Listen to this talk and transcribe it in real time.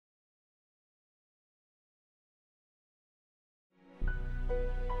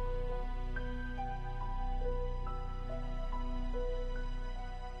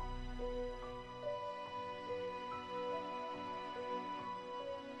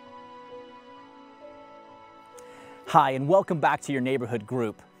Hi, and welcome back to your neighborhood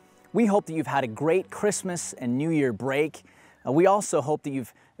group. We hope that you've had a great Christmas and New Year break. We also hope that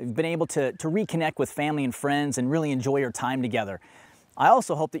you've been able to reconnect with family and friends and really enjoy your time together. I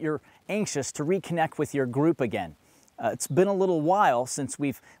also hope that you're anxious to reconnect with your group again. It's been a little while since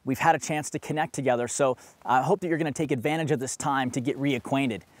we've had a chance to connect together, so I hope that you're going to take advantage of this time to get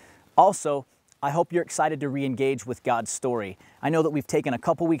reacquainted. Also, I hope you're excited to re-engage with God's story. I know that we've taken a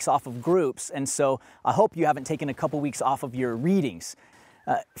couple weeks off of groups, and so I hope you haven't taken a couple weeks off of your readings.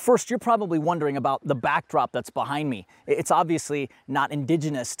 First, you're probably wondering about the backdrop that's behind me. It's obviously not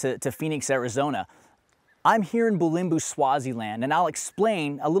indigenous to Phoenix, Arizona. I'm here in Bulimbu, Swaziland, and I'll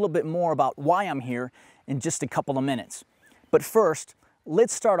explain a little bit more about why I'm here in just a couple of minutes. But first,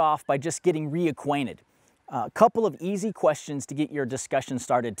 let's start off by just getting reacquainted. A couple of easy questions to get your discussion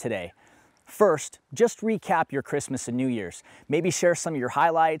started today. First, just recap your Christmas and New Year's. Maybe share some of your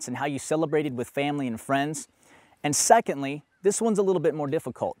highlights and how you celebrated with family and friends. And secondly, this one's a little bit more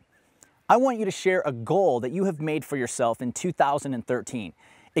difficult. I want you to share a goal that you have made for yourself in 2013.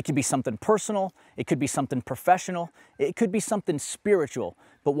 It could be something personal, it could be something professional, it could be something spiritual.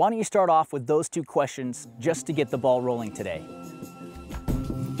 But why don't you start off with those two questions just to get the ball rolling today?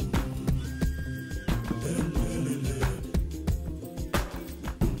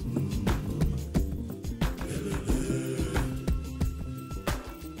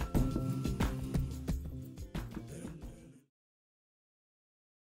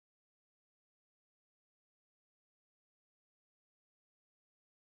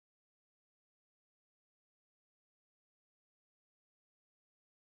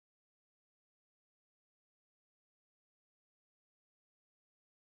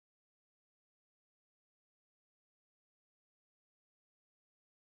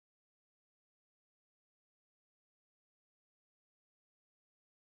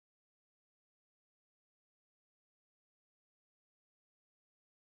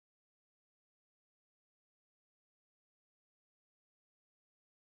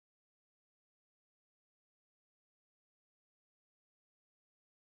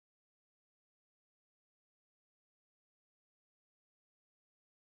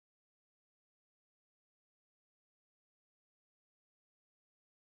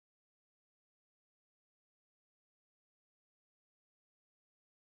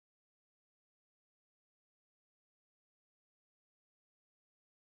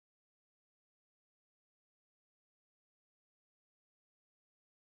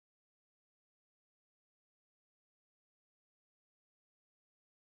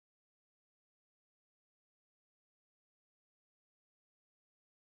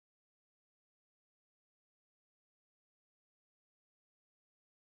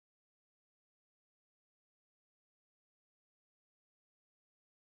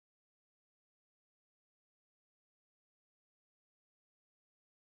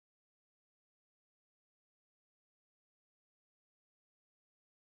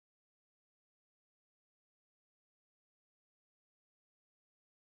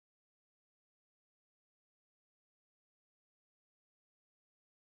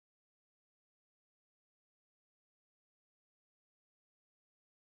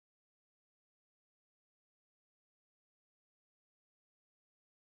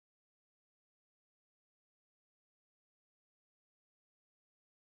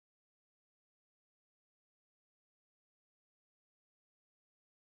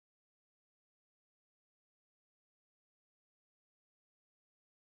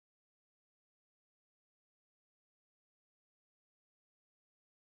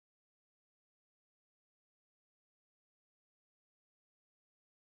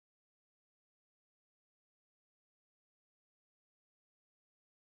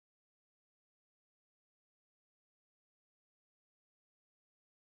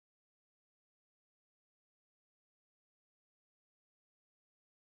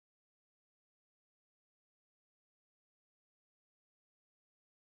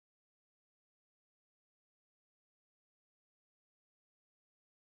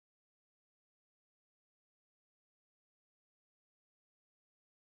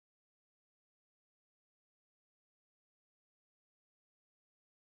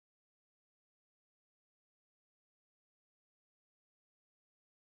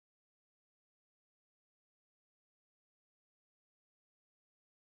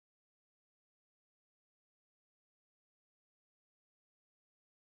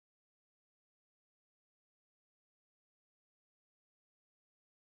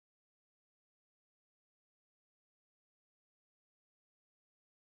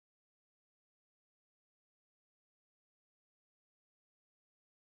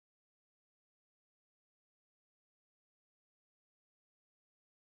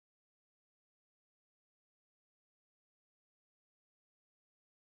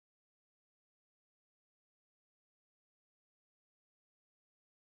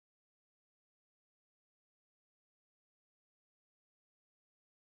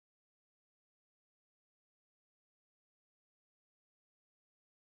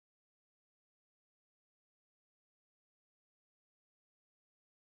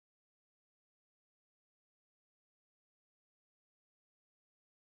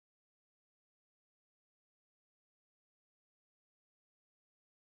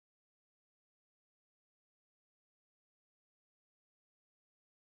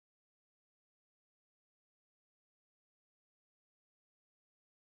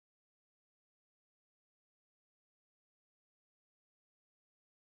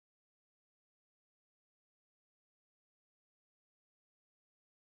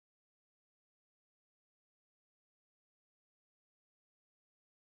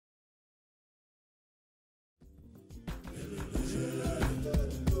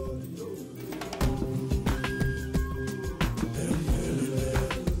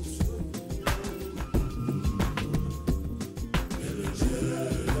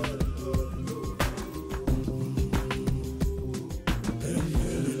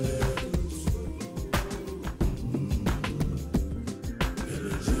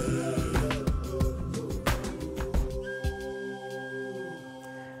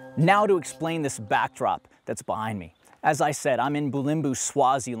 Now to explain this backdrop that's behind me. As I said, I'm in Bulimbu,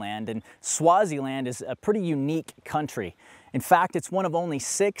 Swaziland, and Swaziland is a pretty unique country. In fact, it's one of only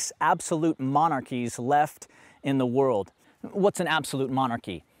 6 absolute monarchies left in the world. What's an absolute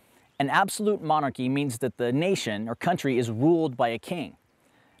monarchy? An absolute monarchy means that the nation or country is ruled by a king.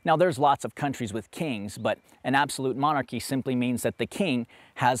 Now, there's lots of countries with kings, but an absolute monarchy simply means that the king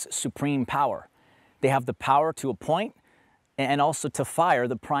has supreme power. They have the power to appoint and also to fire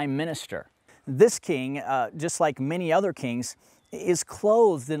the prime minister. This king, just like many other kings, is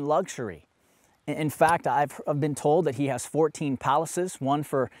clothed in luxury. In fact, I've been told that he has 14 palaces, one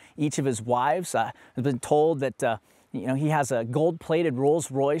for each of his wives. I've been told that he has a gold-plated Rolls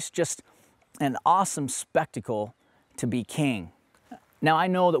Royce, just an awesome spectacle to be king. Now, I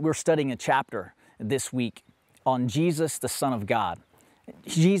know that we're studying a chapter this week on Jesus, the Son of God.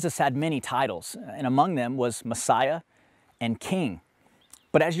 Jesus had many titles, and among them was Messiah and King.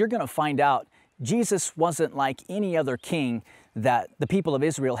 But as you're going to find out, Jesus wasn't like any other king that the people of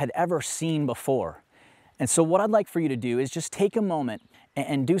Israel had ever seen before. And so what I'd like for you to do is just take a moment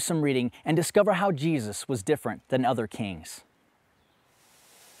and do some reading and discover how Jesus was different than other kings.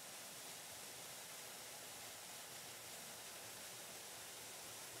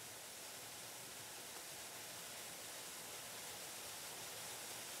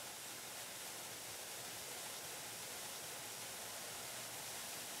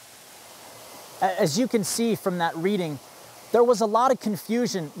 As you can see from that reading, there was a lot of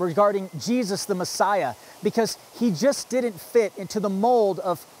confusion regarding Jesus the Messiah because he just didn't fit into the mold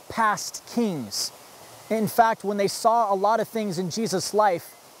of past kings. In fact, when they saw a lot of things in Jesus'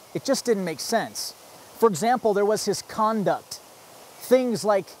 life, it just didn't make sense. For example, there was his conduct, things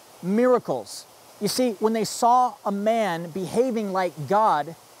like miracles. You see, when they saw a man behaving like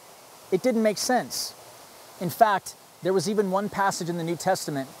God, it didn't make sense. In fact, there was even one passage in the New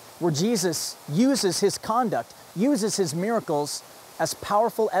Testament where Jesus uses his conduct, uses his miracles as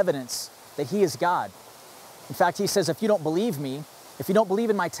powerful evidence that he is God. In fact, he says, if you don't believe me, if you don't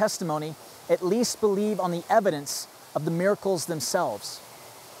believe in my testimony, at least believe on the evidence of the miracles themselves.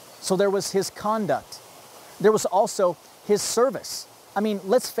 So there was his conduct. There was also his service. I mean,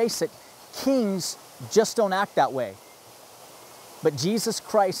 let's face it, kings just don't act that way. But Jesus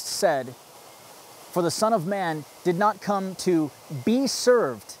Christ said, for the Son of Man did not come to be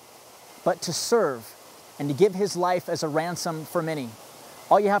served, but to serve and to give his life as a ransom for many.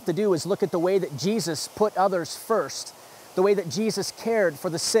 All you have to do is look at the way that Jesus put others first, the way that Jesus cared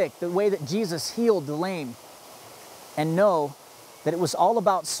for the sick, the way that Jesus healed the lame, and know that it was all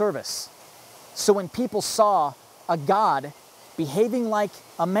about service. So when people saw a God behaving like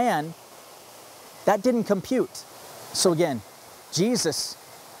a man, that didn't compute. So again, Jesus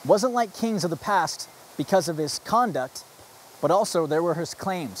wasn't like kings of the past because of his conduct, but also there were his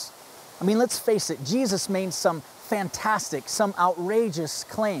claims. I mean, let's face it, Jesus made some fantastic, some outrageous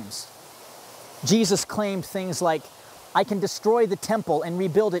claims. Jesus claimed things like, I can destroy the temple and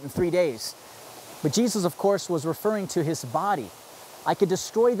rebuild it in 3 days. But Jesus, of course, was referring to his body. I could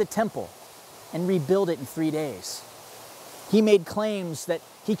destroy the temple and rebuild it in 3 days. He made claims that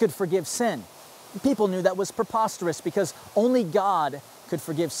he could forgive sin. People knew that was preposterous because only God could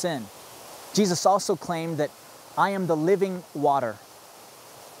forgive sin. Jesus also claimed that I am the living water.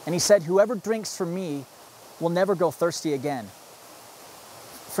 And he said, whoever drinks from me will never go thirsty again.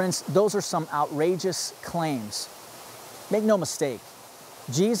 Friends, those are some outrageous claims. Make no mistake,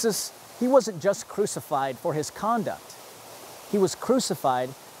 Jesus, he wasn't just crucified for his conduct. He was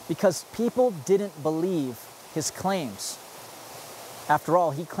crucified because people didn't believe his claims. After all,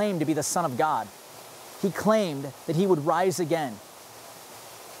 he claimed to be the Son of God. He claimed that he would rise again.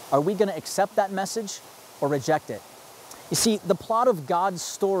 Are we going to accept that message or reject it? You see, the plot of God's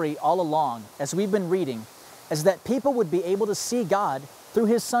story all along, as we've been reading, is that people would be able to see God through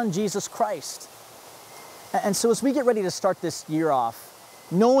his Son, Jesus Christ. And so as we get ready to start this year off,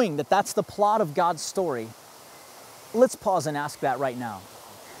 knowing that that's the plot of God's story, let's pause and ask that right now.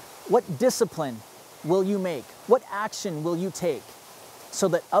 What discipline will you make? What action will you take so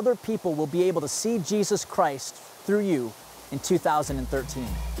that other people will be able to see Jesus Christ through you in 2013?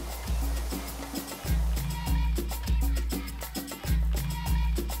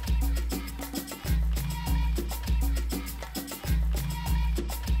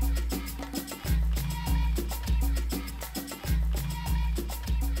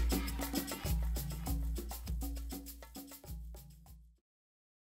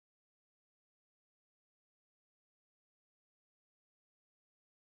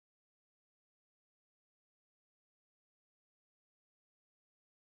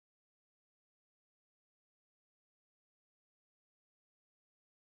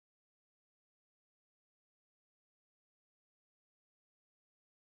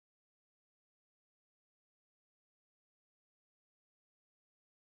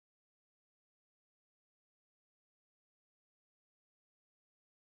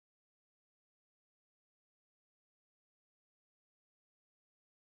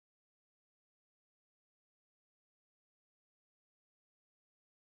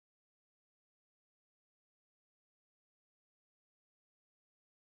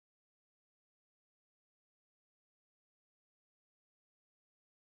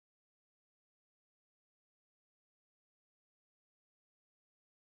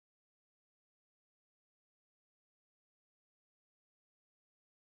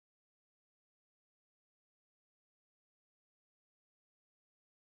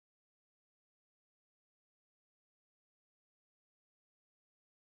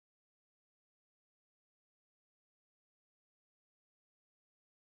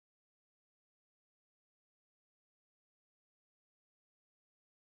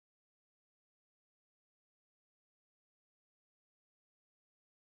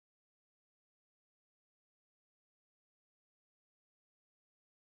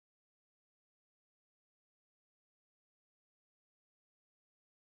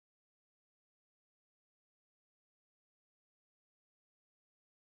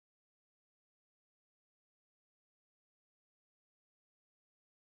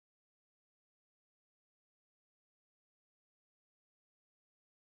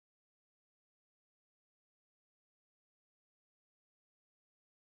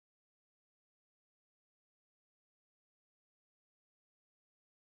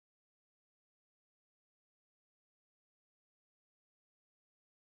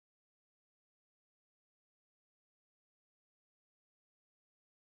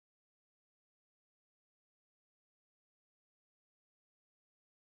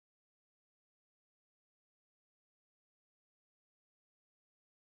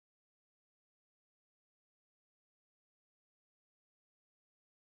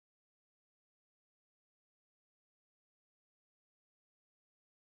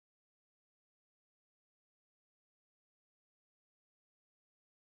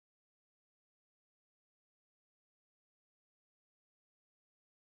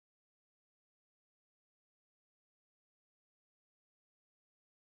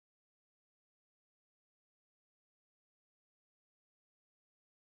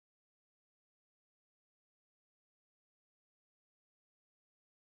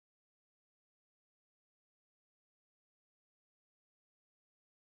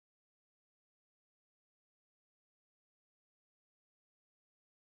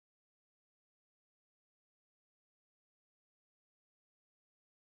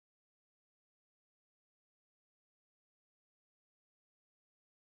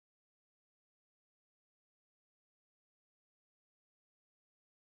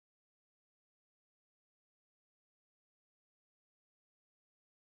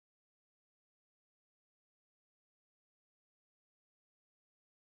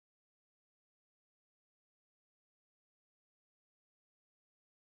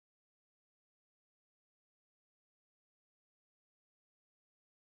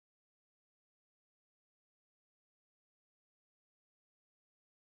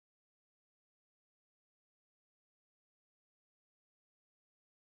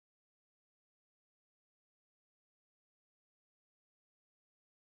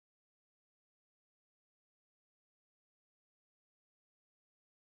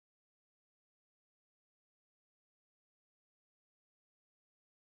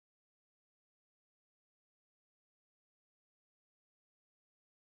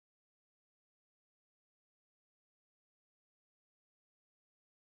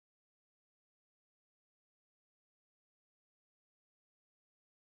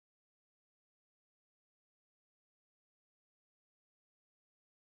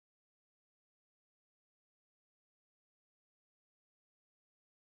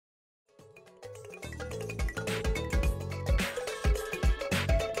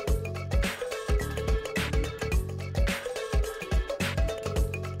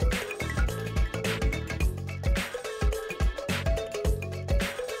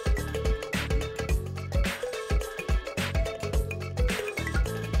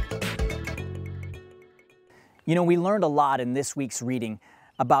 You know, we learned a lot in this week's reading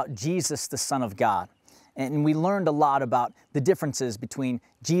about Jesus, the Son of God. And we learned a lot about the differences between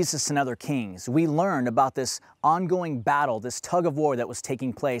Jesus and other kings. We learned about this ongoing battle, this tug of war that was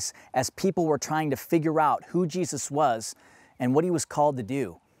taking place as people were trying to figure out who Jesus was and what he was called to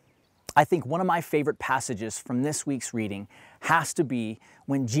do. I think one of my favorite passages from this week's reading has to be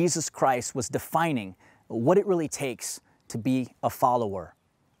when Jesus Christ was defining what it really takes to be a follower.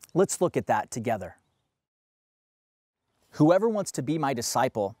 Let's look at that together. Whoever wants to be my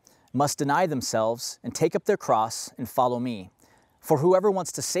disciple must deny themselves and take up their cross and follow me. For whoever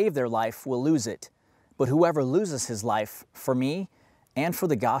wants to save their life will lose it, but whoever loses his life for me and for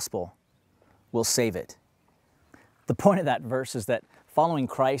the gospel will save it. The point of that verse is that following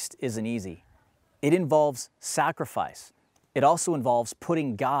Christ isn't easy. It involves sacrifice. It also involves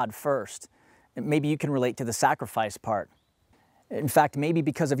putting God first. Maybe you can relate to the sacrifice part. In fact, maybe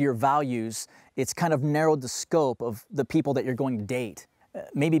because of your values, it's kind of narrowed the scope of the people that you're going to date.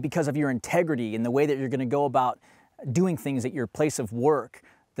 Maybe because of your integrity and the way that you're going to go about doing things at your place of work,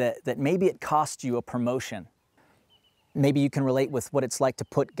 that maybe it costs you a promotion. Maybe you can relate with what it's like to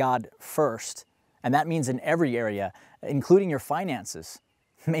put God first. And that means in every area, including your finances.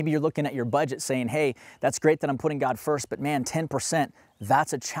 Maybe you're looking at your budget saying, hey, that's great that I'm putting God first, but man, 10%,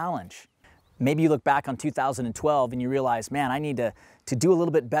 that's a challenge. Maybe you look back on 2012 and you realize, man, I need to do a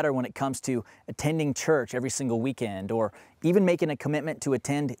little bit better when it comes to attending church every single weekend, or even making a commitment to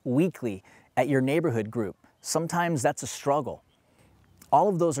attend weekly at your neighborhood group. Sometimes that's a struggle. All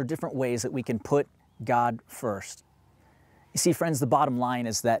of those are different ways that we can put God first. You see, friends, the bottom line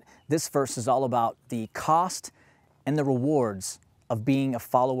is that this verse is all about the cost and the rewards of being a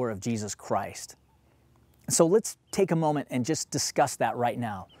follower of Jesus Christ. So let's take a moment and just discuss that right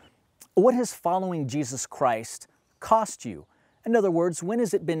now. What has following Jesus Christ cost you? In other words, when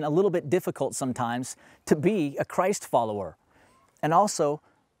has it been a little bit difficult sometimes to be a Christ follower? And also,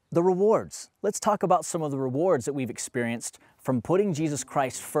 the rewards. Let's talk about some of the rewards that we've experienced from putting Jesus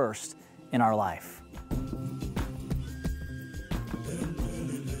Christ first in our life.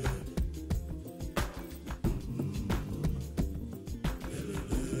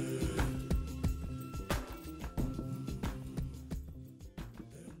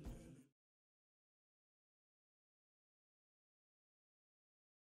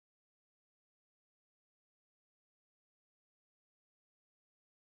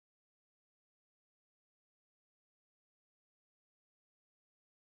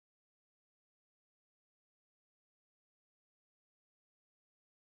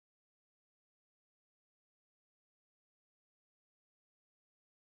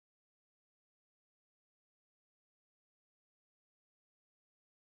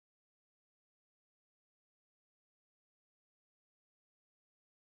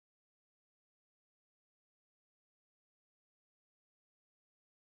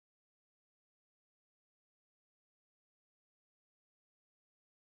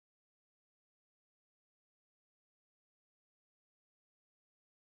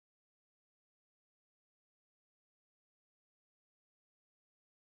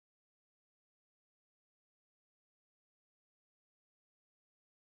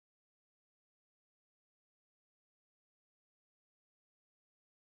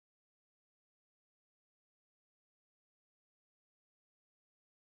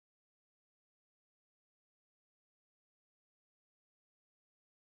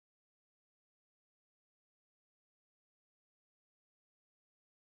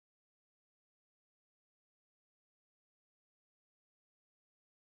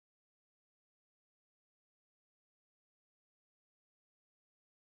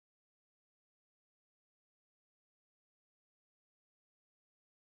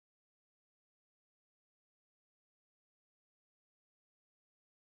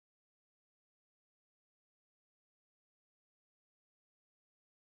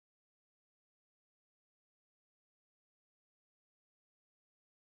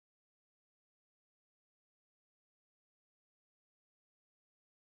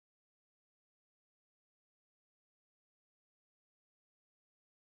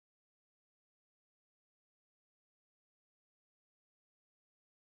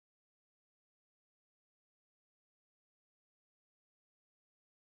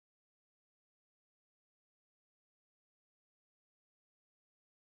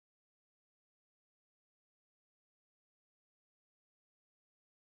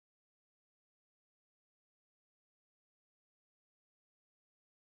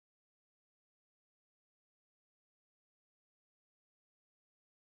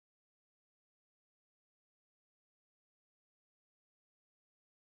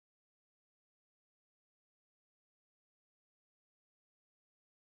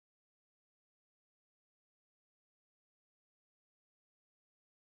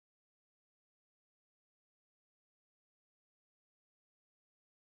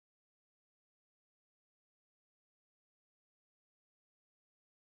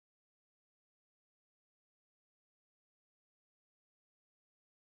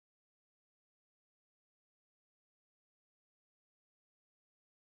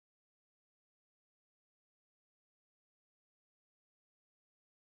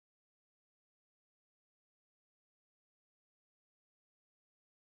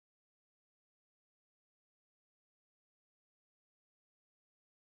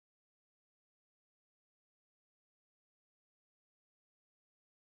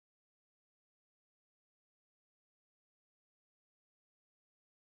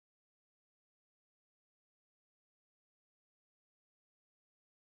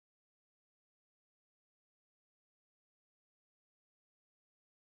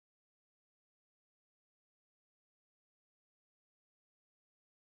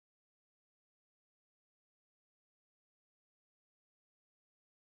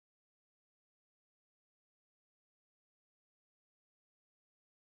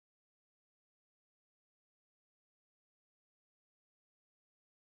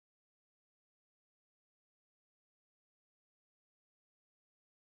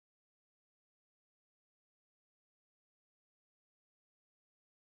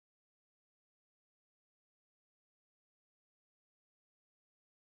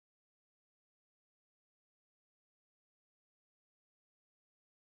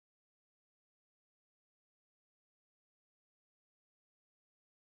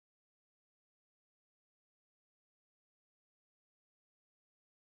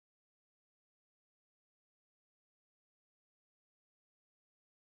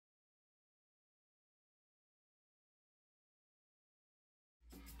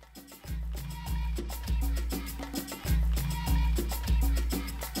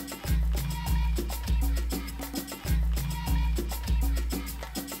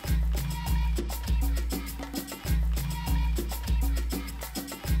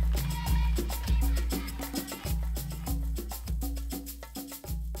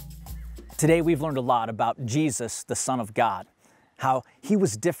 Today we've learned a lot about Jesus, the Son of God, how he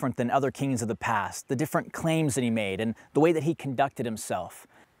was different than other kings of the past, the different claims that he made, and the way that he conducted himself.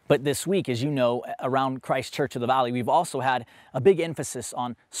 But this week, as you know, around Christ Church of the Valley, we've also had a big emphasis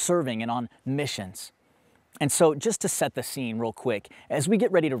on serving and on missions. And so just to set the scene real quick, as we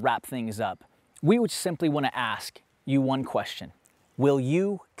get ready to wrap things up, we would simply want to ask you one question. Will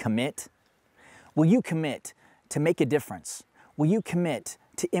you commit? Will you commit to make a difference? Will you commit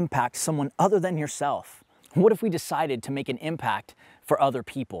to impact someone other than yourself? What if we decided to make an impact for other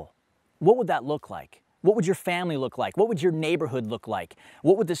people? What would that look like? What would your family look like? What would your neighborhood look like?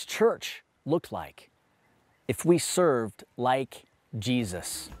 What would this church look like if we served like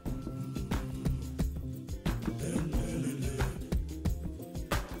Jesus?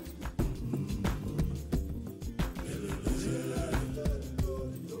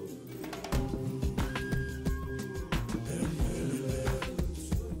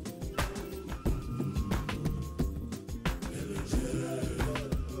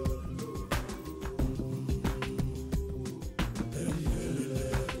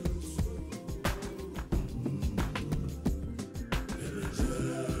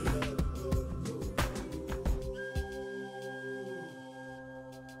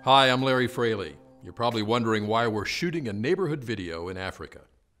 Hi, I'm Larry Fraley. You're probably wondering why we're shooting a neighborhood video in Africa.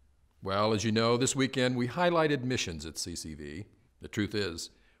 Well, as you know, this weekend we highlighted missions at CCV. The truth is,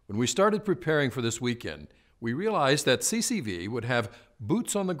 when we started preparing for this weekend, we realized that CCV would have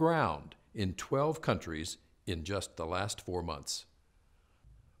boots on the ground in 12 countries in just the last 4 months.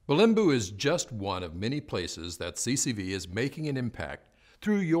 Bulimbu is just one of many places that CCV is making an impact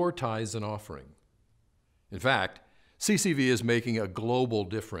through your tithes and offering. In fact, CCV is making a global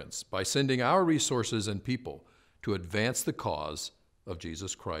difference by sending our resources and people to advance the cause of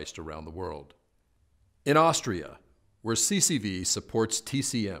Jesus Christ around the world. In Austria, where CCV supports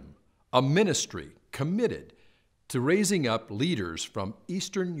TCM, a ministry committed to raising up leaders from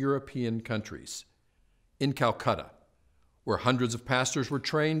Eastern European countries. In Calcutta, where hundreds of pastors were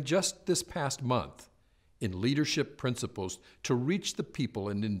trained just this past month in leadership principles to reach the people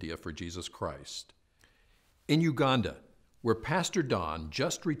in India for Jesus Christ. In Uganda, where Pastor Don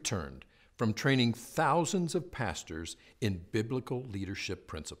just returned from training thousands of pastors in biblical leadership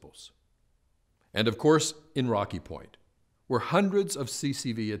principles. And of course, in Rocky Point, where hundreds of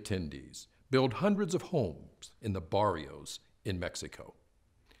CCV attendees build hundreds of homes in the barrios in Mexico.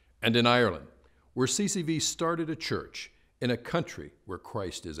 And in Ireland, where CCV started a church in a country where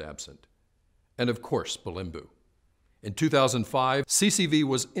Christ is absent. And of course, Bulimbu. In 2005, CCV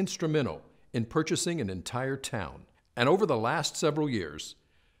was instrumental in purchasing an entire town. And over the last several years,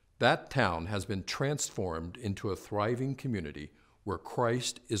 that town has been transformed into a thriving community where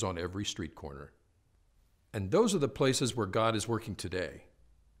Christ is on every street corner. And those are the places where God is working today.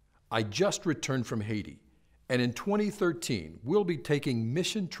 I just returned from Haiti, and in 2013, we'll be taking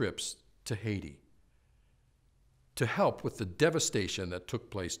mission trips to Haiti to help with the devastation that took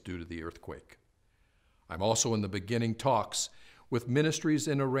place due to the earthquake. I'm also in the beginning talks with ministries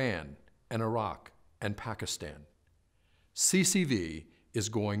in Iran and Iraq and Pakistan. CCV is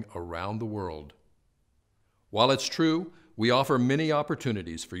going around the world. While it's true, we offer many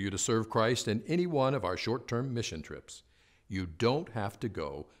opportunities for you to serve Christ in any one of our short-term mission trips. You don't have to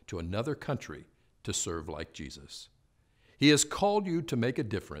go to another country to serve like Jesus. He has called you to make a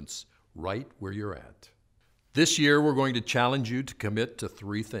difference right where you're at. This year, we're going to challenge you to commit to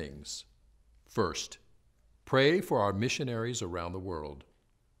 3 things. First, pray for our missionaries around the world.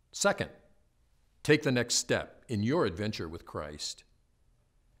 Second, take the next step in your adventure with Christ.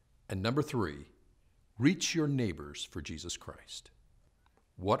 And number 3, reach your neighbors for Jesus Christ.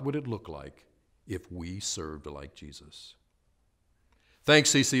 What would it look like if we served like Jesus?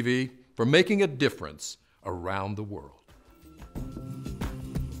 Thanks, CCV, for making a difference around the world.